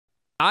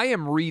I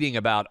am reading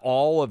about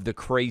all of the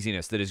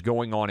craziness that is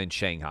going on in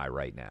Shanghai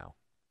right now,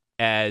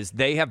 as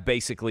they have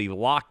basically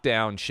locked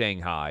down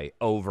Shanghai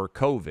over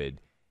COVID,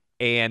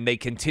 and they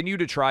continue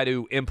to try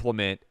to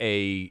implement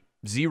a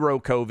zero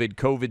COVID,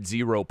 COVID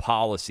zero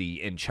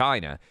policy in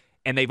China.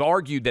 And they've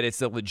argued that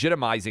it's a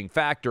legitimizing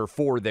factor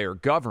for their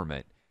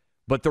government.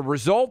 But the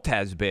result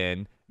has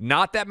been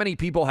not that many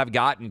people have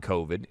gotten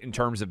COVID in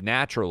terms of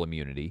natural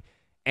immunity.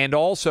 And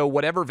also,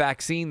 whatever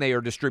vaccine they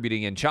are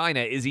distributing in China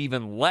is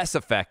even less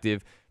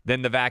effective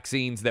than the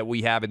vaccines that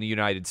we have in the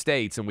United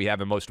States and we have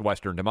in most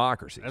Western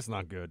democracies. That's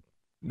not good.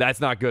 That's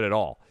not good at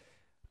all.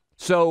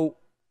 So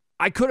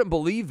I couldn't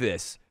believe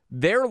this.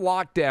 Their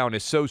lockdown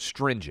is so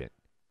stringent.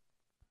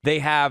 They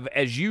have,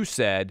 as you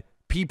said,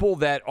 people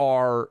that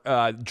are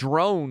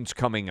drones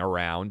coming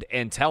around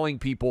and telling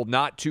people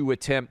not to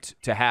attempt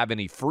to have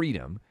any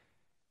freedom.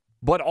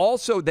 But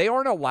also, they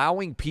aren't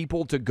allowing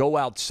people to go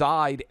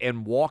outside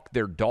and walk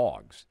their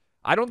dogs.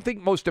 I don't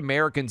think most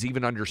Americans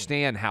even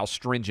understand how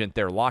stringent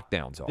their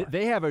lockdowns are.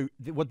 They have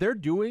what they're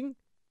doing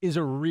is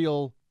a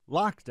real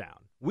lockdown.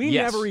 We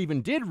never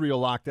even did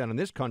real lockdown in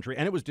this country,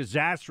 and it was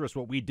disastrous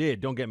what we did,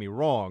 don't get me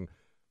wrong.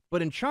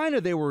 But in China,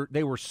 they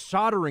were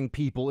soldering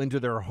people into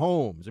their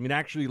homes. I mean,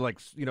 actually,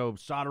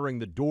 soldering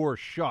the door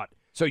shut.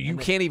 So you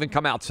can't even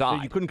come outside.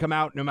 So you couldn't come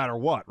out no matter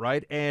what,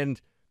 right?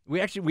 And we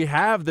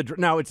have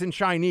now it's in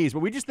Chinese, but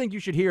we just think you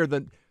should hear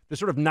the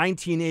sort of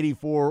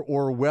 1984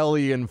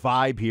 Orwellian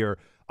vibe here.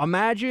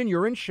 Imagine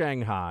you're in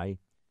Shanghai,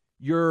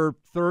 you're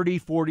 30,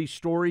 40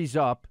 stories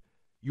up,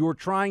 you're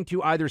trying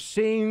to either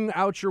sing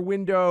out your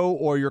window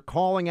or you're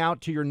calling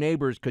out to your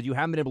neighbors because you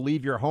haven't been able to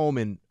leave your home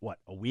in,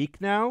 a week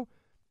now?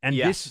 And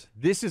yes.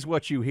 This is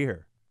what you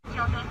hear.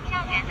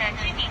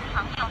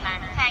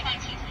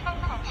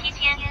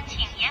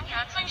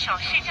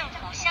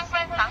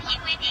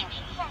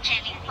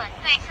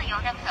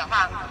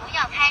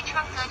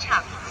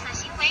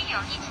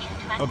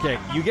 Okay,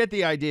 you get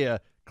the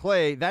idea.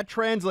 Clay, that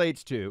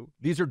translates to,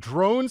 these are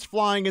drones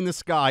flying in the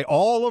sky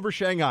all over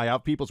Shanghai,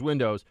 out people's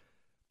windows.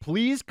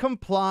 Please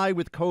comply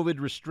with COVID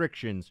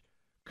restrictions.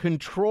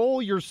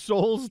 Control your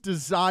soul's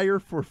desire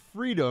for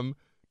freedom.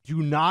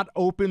 Do not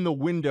open the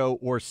window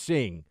or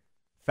sing.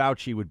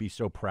 Fauci would be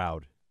so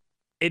proud.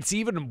 It's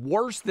even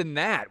worse than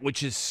that,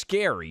 which is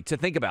scary to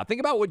think about. Think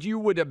about what you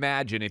would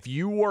imagine if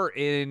you were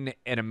in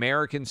an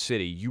American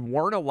city. You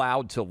weren't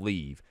allowed to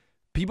leave.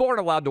 People aren't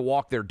allowed to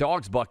walk their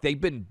dogs, Buck. They've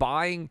been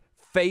buying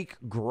fake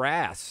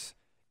grass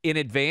in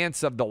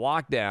advance of the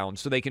lockdown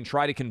so they can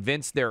try to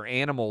convince their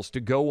animals to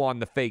go on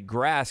the fake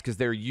grass because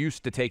they're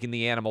used to taking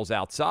the animals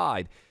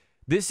outside.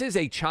 This is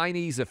a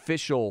Chinese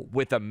official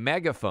with a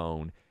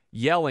megaphone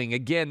yelling.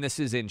 Again, this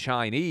is in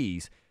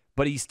Chinese,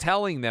 but he's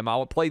telling them,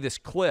 I'll play this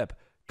clip,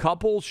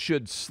 couples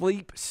should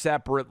sleep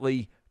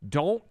separately,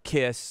 don't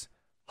kiss,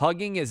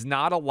 hugging is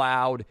not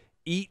allowed,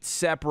 eat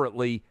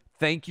separately.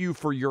 Thank you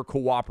for your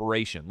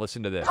cooperation.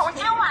 Listen to this.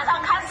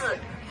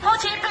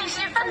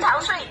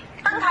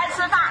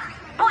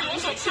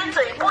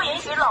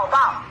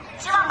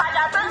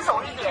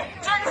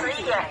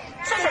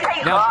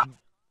 Now,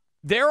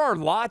 there are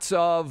lots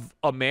of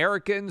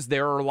Americans,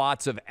 there are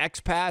lots of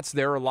expats,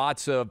 there are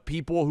lots of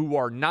people who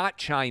are not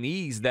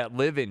Chinese that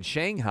live in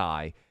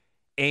Shanghai,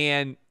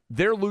 and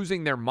they're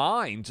losing their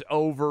minds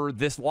over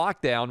this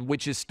lockdown,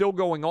 which is still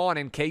going on,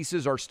 and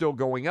cases are still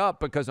going up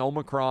because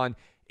Omicron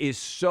is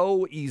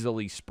so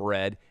easily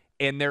spread,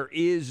 and there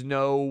is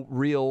no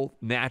real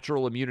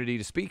natural immunity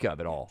to speak of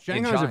at all.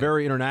 Shanghai is a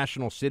very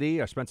international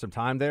city. I spent some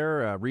time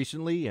there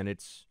recently, and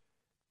it's,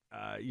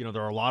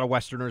 there are a lot of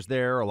Westerners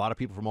there, a lot of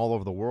people from all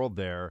over the world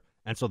there,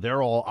 and so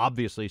they're all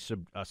obviously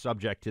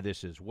subject to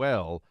this as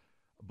well.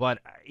 But,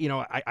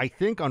 I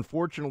think,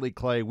 unfortunately,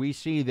 Clay, we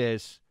see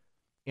this,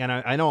 and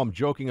I know I'm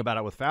joking about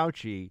it with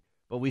Fauci,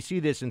 but we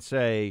see this and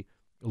say,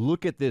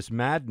 look at this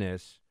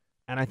madness,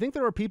 and I think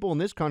there are people in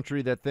this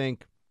country that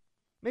think,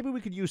 maybe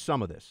we could use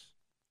some of this.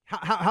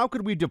 How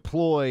could we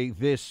deploy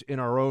this in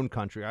our own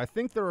country? I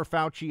think there are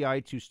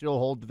Fauciites who still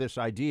hold to this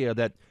idea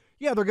that,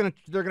 yeah, they're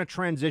gonna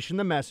transition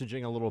the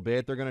messaging a little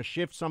bit. They're gonna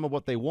shift some of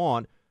what they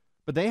want,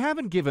 but they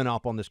haven't given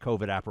up on this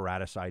COVID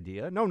apparatus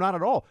idea. No, not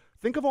at all.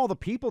 Think of all the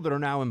people that are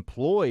now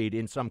employed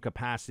in some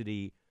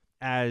capacity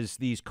as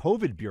these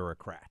COVID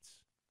bureaucrats.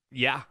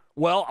 Yeah.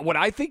 Well, what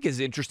I think is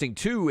interesting,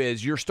 too,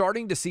 is you're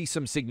starting to see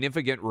some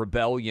significant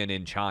rebellion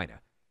in China.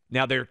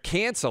 Now, they're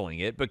canceling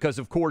it because,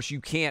 of course, you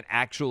can't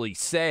actually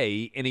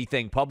say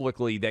anything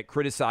publicly that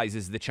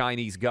criticizes the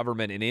Chinese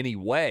government in any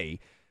way.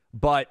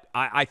 But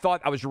I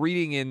thought I was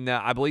reading in,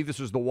 I believe this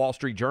was the Wall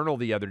Street Journal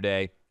the other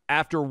day,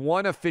 after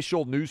one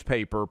official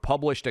newspaper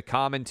published a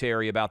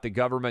commentary about the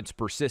government's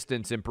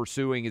persistence in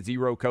pursuing a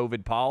zero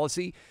COVID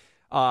policy,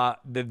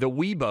 the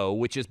Weibo,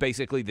 which is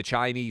basically the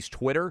Chinese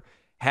Twitter,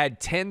 had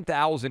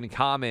 10,000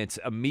 comments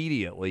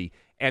immediately,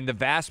 and the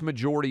vast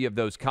majority of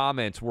those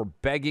comments were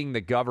begging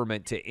the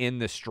government to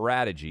end the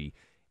strategy,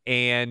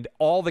 and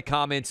all the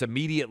comments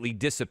immediately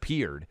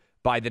disappeared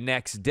by the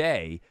next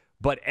day,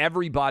 but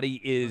everybody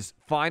is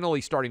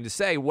finally starting to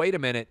say, wait a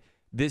minute,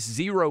 this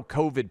zero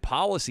COVID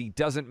policy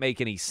doesn't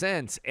make any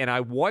sense. And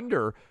I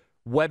wonder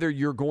whether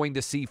you're going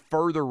to see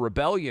further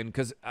rebellion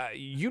because,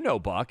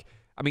 Buck,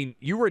 I mean,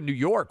 you were in New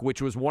York,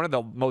 which was one of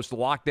the most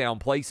locked down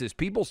places.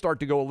 People start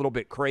to go a little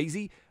bit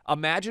crazy.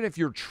 Imagine if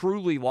you're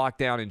truly locked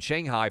down in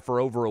Shanghai for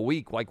over a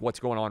week, like what's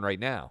going on right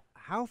now.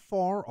 How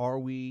far were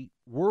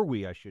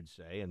we, I should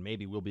say, and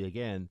maybe we'll be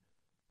again,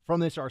 from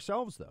this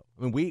ourselves, though?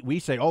 I mean, we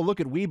say, oh, look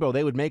at Weibo.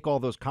 They would make all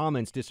those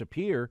comments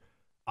disappear.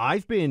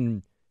 I've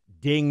been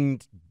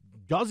dinged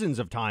dozens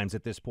of times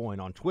at this point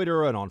on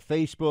Twitter and on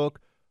Facebook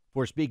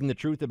for speaking the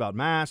truth about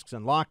masks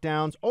and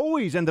lockdowns.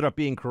 Always ended up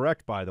being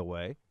correct, by the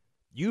way.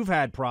 You've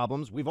had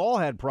problems. We've all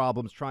had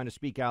problems trying to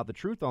speak out the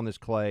truth on this,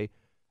 Clay.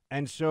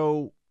 And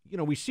so,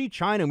 we see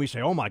China and we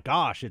say, oh, my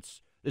gosh, it's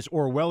this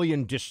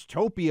Orwellian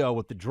dystopia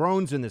with the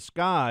drones in the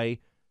sky.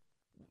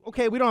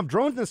 Okay, we don't have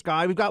drones in the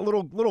sky. We've got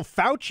little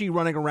Fauci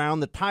running around,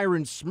 the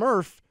tyrant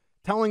Smurf,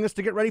 telling us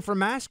to get ready for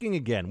masking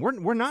again.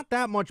 We're not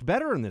that much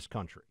better in this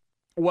country.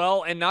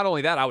 Well, and not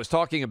only that, I was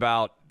talking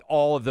about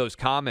all of those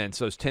comments,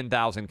 those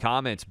 10,000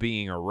 comments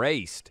being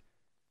erased.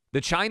 The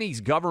Chinese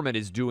government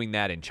is doing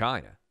that in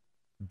China.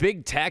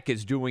 Big tech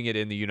is doing it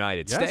in the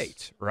United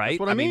States, right? That's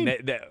what I mean.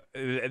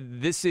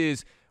 This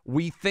is,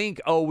 we think,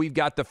 we've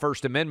got the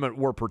First Amendment,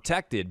 we're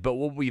protected. But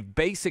what we've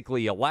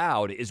basically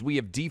allowed is we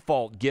have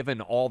default given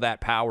all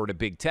that power to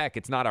big tech.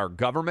 It's not our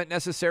government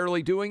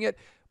necessarily doing it,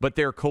 but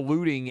they're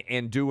colluding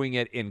and doing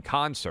it in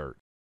concert.